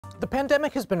The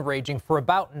pandemic has been raging for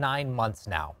about 9 months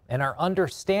now, and our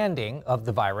understanding of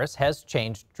the virus has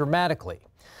changed dramatically.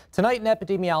 Tonight, an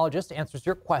epidemiologist answers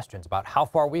your questions about how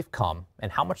far we've come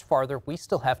and how much farther we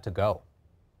still have to go.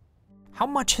 How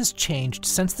much has changed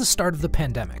since the start of the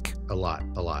pandemic? A lot.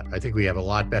 I think we have a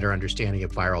lot better understanding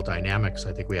of viral dynamics.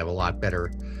 I think we have a lot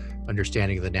better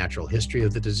understanding of the natural history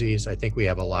of the disease. I think we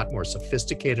have a lot more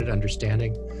sophisticated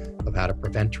understanding of how to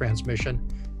prevent transmission.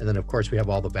 And then, of course, we have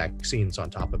all the vaccines on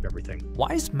top of everything. Why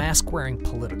is mask wearing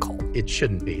political? It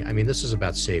shouldn't be. I mean, this is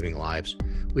about saving lives.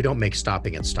 We don't make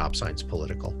stopping at stop signs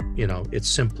political. You know, it's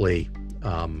simply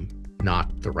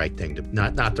not the right thing to,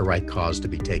 not the right cause to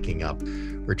be taking up.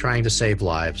 We're trying to save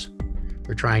lives.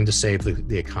 We're trying to save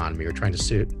the economy. We're trying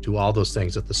to do all those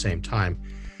things at the same time.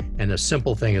 And a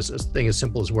thing as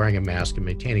simple as wearing a mask and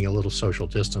maintaining a little social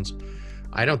distance,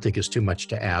 I don't think is too much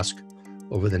to ask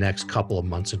over the next couple of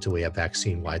months until we have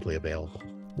vaccine widely available.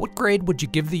 What grade would you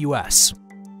give the U.S.?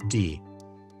 D.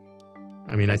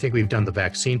 I mean, I think we've done the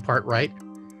vaccine part right.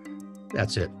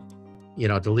 That's it. You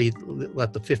know, to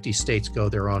let the 50 states go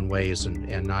their own ways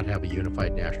and not have a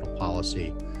unified national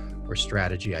policy or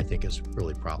strategy, I think is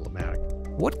really problematic.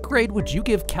 What grade would you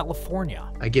give California?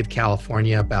 I give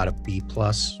California about a B+,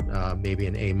 maybe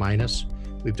an A-.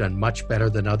 We've done much better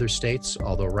than other states,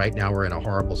 although right now we're in a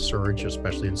horrible surge,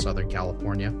 especially in Southern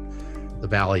California. The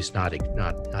Valley's not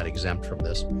exempt from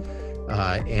this.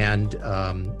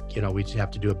 You know, we just have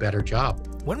to do a better job.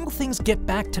 When will things get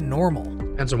back to normal?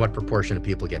 Depends on what proportion of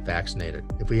people get vaccinated.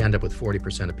 If we end up with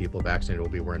 40% of people vaccinated,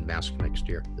 we'll be wearing masks next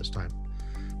year this time.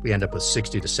 If we end up with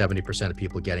 60 to 70% of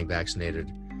people getting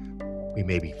vaccinated, we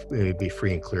may be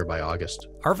free and clear by August.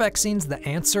 Are vaccines the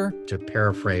answer? To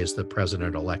paraphrase the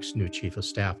president-elect's new chief of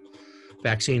staff,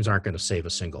 vaccines aren't going to save a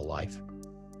single life.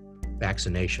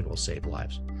 Vaccination will save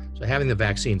lives. So having the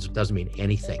vaccines doesn't mean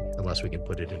anything unless we can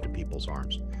put it into people's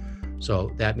arms.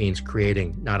 So that means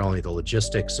creating not only the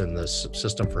logistics and the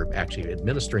system for actually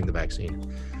administering the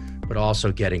vaccine, but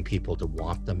also getting people to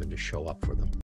want them and to show up for them.